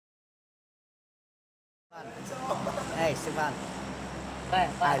Hey, Sivan.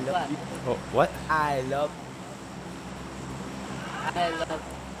 I love you. Oh, what? I love.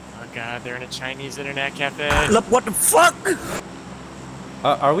 Oh god, they're in a Chinese internet cafe. Look, what the fuck?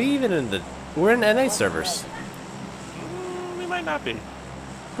 Are we even in the... We're in NA servers. We might not be.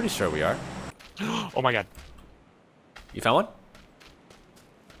 Pretty sure we are. Oh my god. You found one?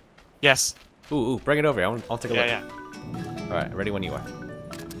 Yes. Ooh, bring it over here. I'll take a look. Yeah. Alright, ready when you are.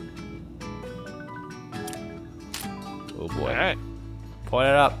 Oh boy. Alright. Point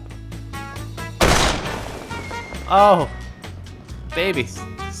it up. Oh! Baby.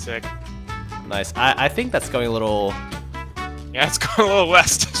 Sick. Nice. I think that's going a little... Yeah, it's going a little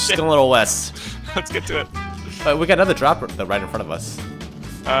west. It's Shit. going a little west. Let's get to it. But we got another drop right in front of us.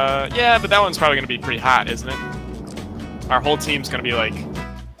 Yeah, but that one's probably gonna be pretty hot, isn't it? Our whole team's gonna be like...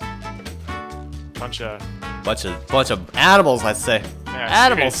 Bunch Bunch of animals, I'd say. Yeah,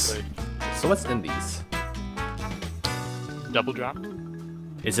 Animals! seriously. So what's in these? Double drop.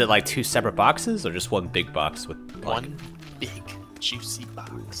 Is it like two separate boxes or just one big box with like... One big, juicy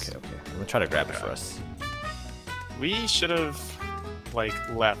box. Okay. I'm gonna try to grab it for us. We should have, like,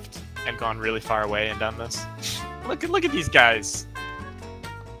 left and gone really far away and done this. Look at these guys.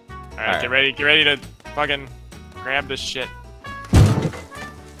 Alright, get ready to fucking grab this shit.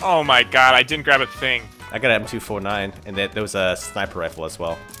 Oh my god, I didn't grab a thing. I got an M249, and there was a sniper rifle as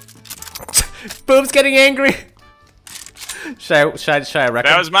well. Boom's getting angry! Should I wreck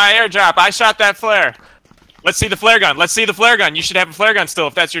him? That was my airdrop. I shot that flare. Let's see the flare gun. Let's see the flare gun. You should have a flare gun still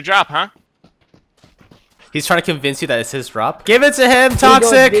if that's your drop, huh? He's trying to convince you that it's his drop. Give it to him,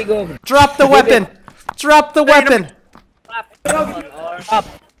 Toxic! Drop the weapon! Drop the weapon!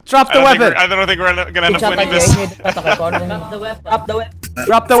 Drop the weapon! I don't think we're gonna end up winning this.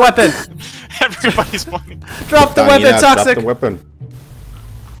 Drop the weapon! Everybody's pointing. Drop the weapon, Toxic! Drop the weapon.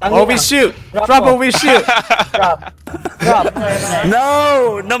 Or we shoot! Drop or we shoot! Drop.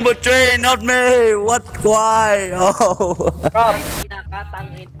 No, number 3, not me. What? Why? Oh. Drop.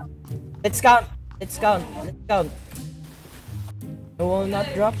 Let's count. Let's count. I will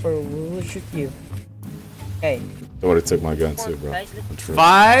not drop or we will shoot you. Okay. I would have took my gun too, bro.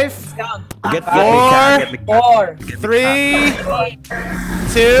 5, Get 4, 3,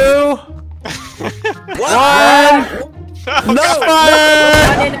 2, 1. No!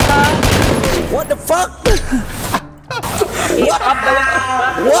 Fire! What the fuck?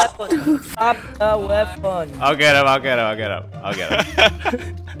 What? Up the weapon. I'll get him.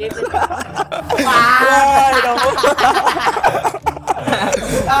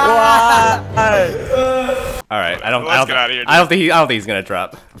 Alright, I don't think he's gonna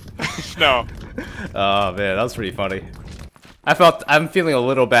drop. No. Oh man, that was pretty funny. I'm feeling a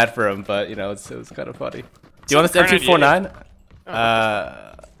little bad for him, but you know, it was kind of funny. Do you want this M249?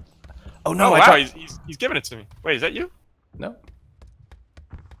 Oh no! Oh wow, he's giving it to me. Wait, is that you? No.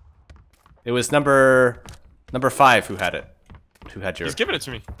 It was number 5 who had it. Who had your? He's giving it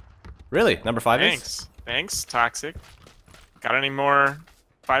to me. Really? Number 5 Thanks. Thanks, Toxic. Got any more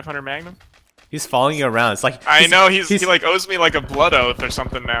 500 Magnum? He's following you around. It's like I know he like owes me like a blood oath or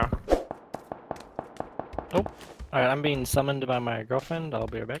something now. Oh, alright. I'm being summoned by my girlfriend. I'll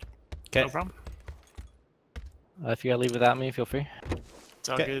be right back. Okay. No problem. If you gotta leave without me, feel free. It's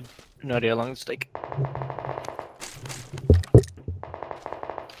all good. No idea how long it's take.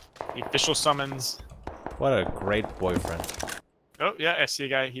 The official summons. What a great boyfriend. Oh yeah, I see a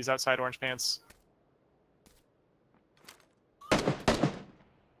guy. He's outside Orange Pants.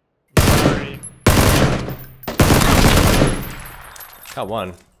 Sorry. Got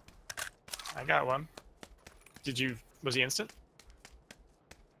one. I got one. Was he instant?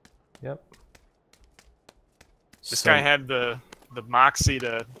 Yep. This guy had the moxie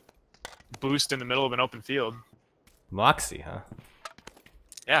to boost in the middle of an open field. Moxie, huh?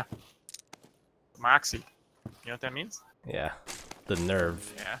 Yeah. Moxie. You know what that means? Yeah. The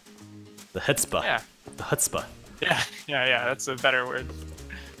nerve. Yeah. The chutzpah. Yeah. The chutzpah. Yeah. That's a better word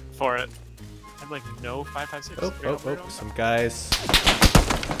for it. I have like no 5.56. Oh. Some guys.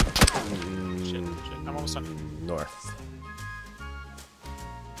 Shit. I'm almost done. North.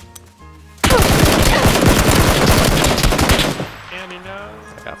 And he knows.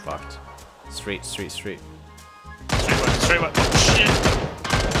 I got fucked. Street. Straight left. Oh, shit.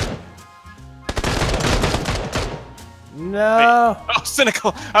 No! Wait. Oh,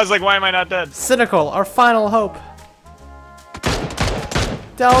 cynical! I was like, why am I not dead? Cynical, our final hope.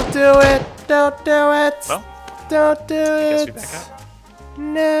 Don't do it! Don't do it! Well, don't do guess it! we back up.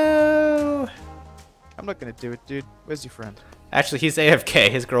 No! I'm not gonna do it, dude. Where's your friend? Actually, he's AFK.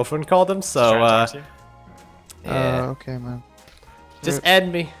 His girlfriend called him, so yeah. Okay, man. Just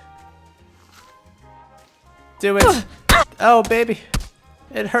end me. Do it. Oh, baby.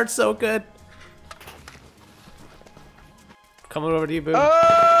 It hurts so good. Coming over to you, Boom.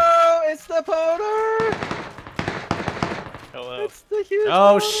 Oh, it's the Poder! Hello. It's the huge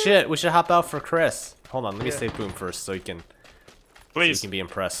Oh, Poder. shit. We should hop out for Chris. Hold on. Let me Yeah. save Boom first so you can Please. be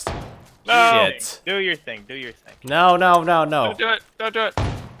impressed. No. Shit. Do your thing. Do your thing. No, no, no, no. Don't do it. Don't do it.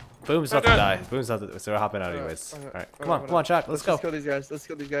 Boom's about to die. Boom's about to, so we're hopping out anyways. Alright, come on, Chuck. Let's go. Let's kill these guys. Let's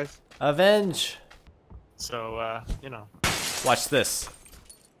kill these guys. Avenge. So, you know. Watch this.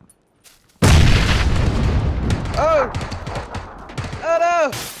 Oh! Oh no!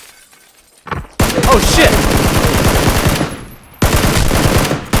 Oh shit!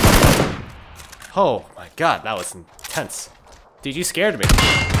 Oh my god, that was intense. Dude, you scared me.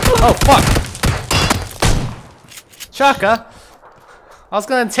 Oh fuck! Chaka! I was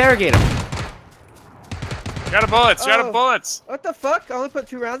gonna interrogate him. You got a bullets. You got a Oh. bullets. What the fuck? I only put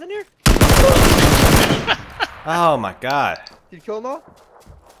 2 rounds in here? Oh my god. Did you kill them all?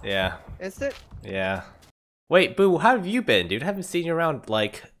 Yeah, Instant? yeah. Wait, Boo, how have you been, dude? I haven't seen you around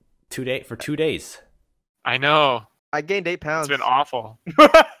like 2 days. I know. I gained 8 pounds. It's been awful.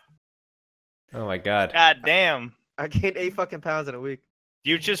 Oh my god. God damn. I gained 8 fucking pounds in a week.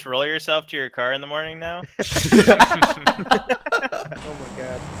 Do you just roll yourself to your car in the morning now? Oh my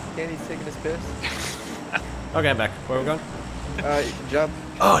god. Candy's taking his piss. Okay, I'm back. Where are we going? You can jump.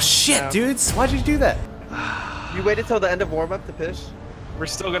 Oh shit, Yeah. dudes! Why'd you do that? You waited till the end of warm up to piss? We're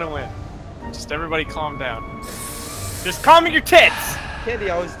still gonna win. Just everybody calm down. Just calm your tits! Candy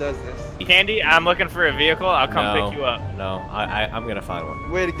always does this. Candy, I'm looking for a vehicle. I'll come No, pick you up. No, I'm gonna find one.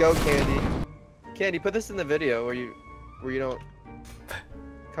 Way to go, Candy. Candy, put this in the video where you don't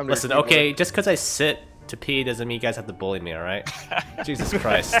come to Listen, your okay, just because I sit to pee doesn't mean you guys have to bully me, alright? Jesus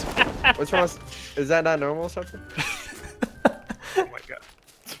Christ. keyboard. What's wrong? Is that not normal or something? Oh my god.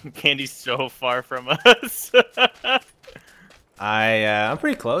 Candy's so far from us. I'm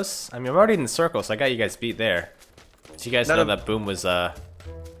pretty close. I mean, I'm already in the circle, so I got you guys beat there. So you guys None know of- that Boom was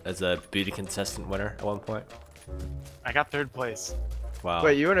as a beauty contestant winner at one point? I got 3rd place. Wow.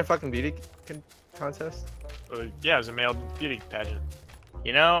 Wait, you were in a fucking beauty contest? Yeah, it was a male beauty pageant.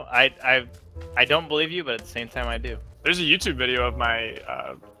 You know, I don't believe you, but at the same time I do. There's a YouTube video of my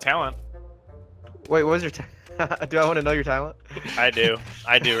talent. Wait, what was your do I want to know your talent? I do.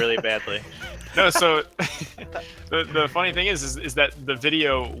 I do really badly. No, so the funny thing is that the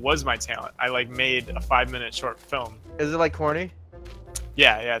video was my talent. I like made a 5-minute short film. Is it like corny?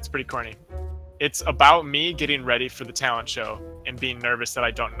 Yeah, it's pretty corny. It's about me getting ready for the talent show and being nervous that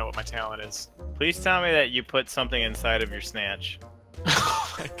I don't know what my talent is. Please tell me that you put something inside of your snatch.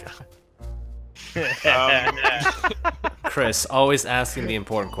 Oh my god. Chris, always asking the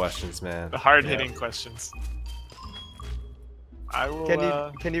important questions, man. The hard-hitting questions. I will.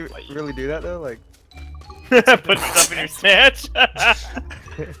 Can you really do that though? Like, Put stuff in your snatch.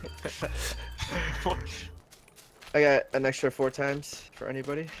 I got an extra 4 times for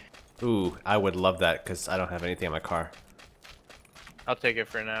anybody. Ooh, I would love that because I don't have anything in my car. I'll take it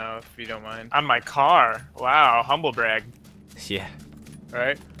for now, if you don't mind. On my car. Wow, humble brag. Yeah.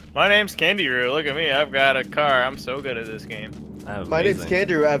 Alright. My name's Candy Roo. Look at me. I've got a car. I'm so good at this game. My name's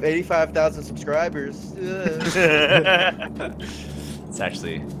Candy. I have 85,000 subscribers. It's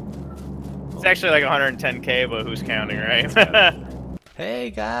actually. It's actually like 110K, but who's counting, right? Hey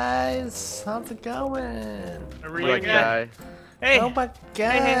guys, how's it going? Like guy. Hey. Oh my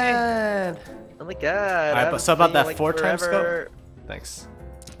god. hey. Oh my god. Alright, I haven't but so about seen that you, like, 4 times forever. scope? Thanks.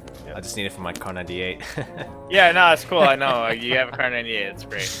 I just need it for my car 98. Yeah, no, it's cool. I know. You have a car 98. It's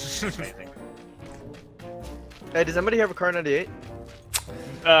great. It's amazing. Hey, does somebody have a car 98?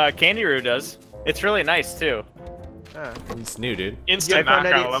 Candy Roo does. It's really nice too. Ah. It's new, dude. Do you Instant have a car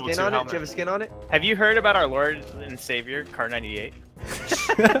knockout 98 level 2 skin on it? Do you helmet. have a skin on it? Have you heard about our Lord and Savior, Car 98?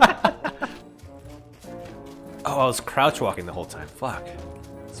 Oh, I was crouch walking the whole time. Fuck.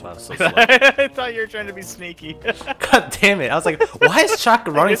 That's why I was so slow. I thought you were trying to be sneaky. God damn it. I was like, why is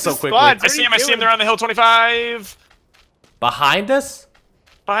Chaka running It's so a quickly? squad. I see him, they're on the hill 25! Behind us?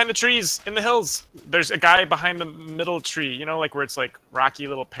 Behind the trees, in the hills. There's a guy behind the middle tree, you know, like where it's like rocky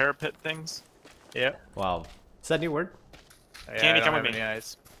little parapet things? Yep. Wow. Is that a new word? Yeah, Candy, I come don't with have me. any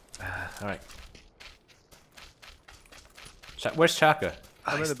eyes. Alright. Where's Chaka?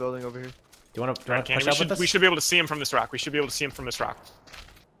 I'm in the building over here. Do you want to Alright, push Candy, up with us? we should be able to see him from this rock. We should be able to see him from this rock.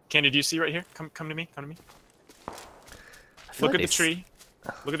 Candy, do you see right here? Come to me, come to me. I feel Look like at the tree.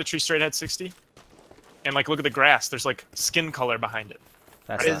 Look at the tree straight ahead 60. And like look at the grass. There's like skin color behind it.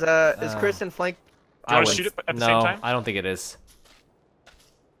 That's Is not- is Chris in flank? Do you want to would- shoot it at the no, same time? I don't think it is.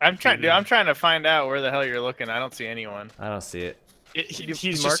 I'm trying to find out where the hell you're looking. I don't see anyone. I don't see it.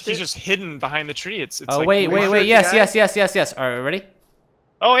 He's marked it? just hidden behind the tree. It's Oh like, wait. search Yes, the guy? yes. All right, ready?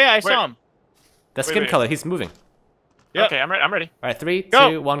 Oh yeah, I saw him. That Wait, skin wait. color. He's moving. Yep. Okay, I'm ready. All right, 3, Go.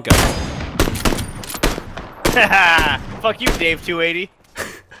 2, 1, go. Fuck you, Dave 280.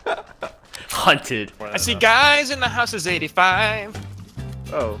 Hunted. I see guys in the house is 85.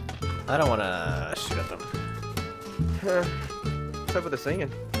 Oh. I don't want to shoot at them. What's up with the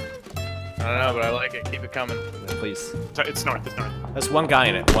singing? I don't know, but I like it. Keep it coming. Yeah, please. It's north. It's north. There's one guy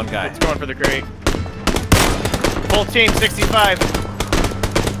in it. One guy. It's going for the crate. Full team, 65.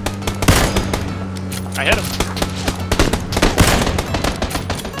 I hit him.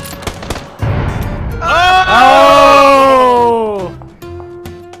 Oh!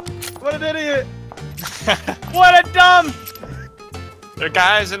 What an idiot! What a dumb! There are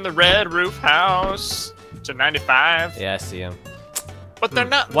guys in the red roof house to 95. Yeah, I see him. But they're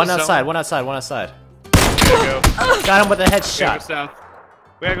not. in One the outside. zone. One outside. One outside. We gotta go. Got him with a We gotta go headshot. south.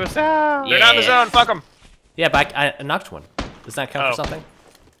 We gotta go south. They're not in the zone. Fuck them. Yeah, but I knocked one. Does that count for Oh. something?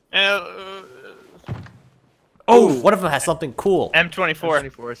 Uh, Oh, one of them has something cool. M24.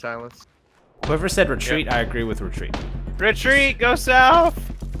 24 silence. Whoever said retreat, I agree with retreat. Retreat, go south.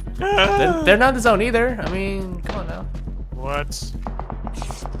 They're not in the zone either. I mean, come on now. what?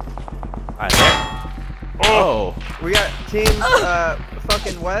 Alright, there. Oh. We got team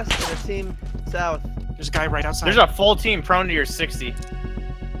fucking west and a team south. There's a guy right outside. There's a full team prone to your 60.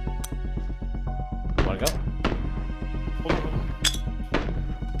 Wanna go?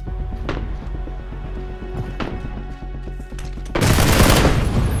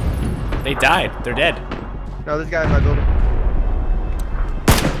 They died. They're dead. No, this guy in my building.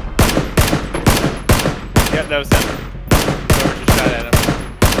 Yep, that was him. Whoever just shot at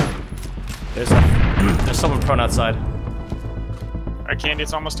him. There's someone prone outside. All right, Candy.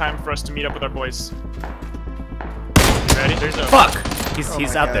 It's almost time for us to meet up with our boys. Ready? There's a. Fuck! He's Oh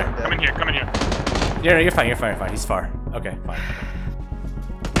he's my out God, there. I'm dead. Come in here. Come in here. Yeah, no, you're fine. You're fine. You're fine. He's far. Okay, fine.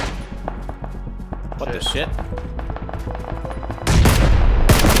 What the shit?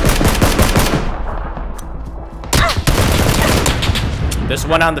 There's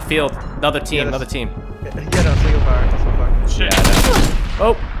one on the field. Another team. Yeah, Another team. Yeah, no, single fire. Single fire. Shit.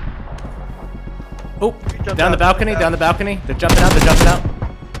 Oh. Oh. Jump Down the out, balcony. jump Down the balcony. They're jumping out. They're jumping out.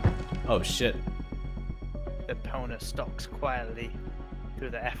 Oh shit. The Pona stalks quietly through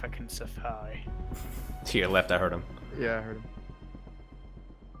the African safari. To your left, I heard him. Yeah, I heard him.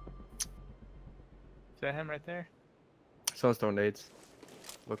 Is that him right there? Someone's throwing nades.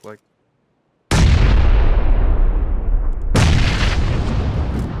 Look like.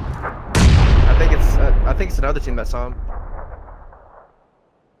 I think it's another team that saw him.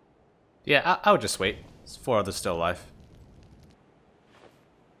 Yeah, I would just wait. There's 4 others still alive.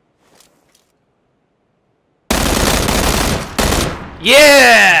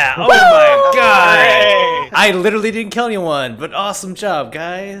 Yeah! Oh my god! I literally didn't kill anyone, but awesome job,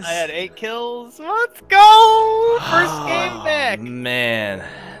 guys. I had 8 kills. Let's go! First game back. Man,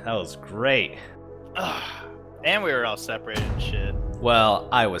 that was great. And we were all separated and shit. Well,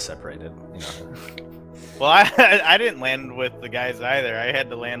 I was separated. You know. Well, I didn't land with the guys either. I had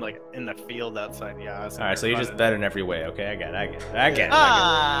to land like in the field outside Yas. All right, so you're just better in every way. Okay, I get it.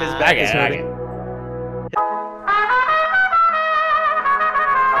 Ah, His back is hurting.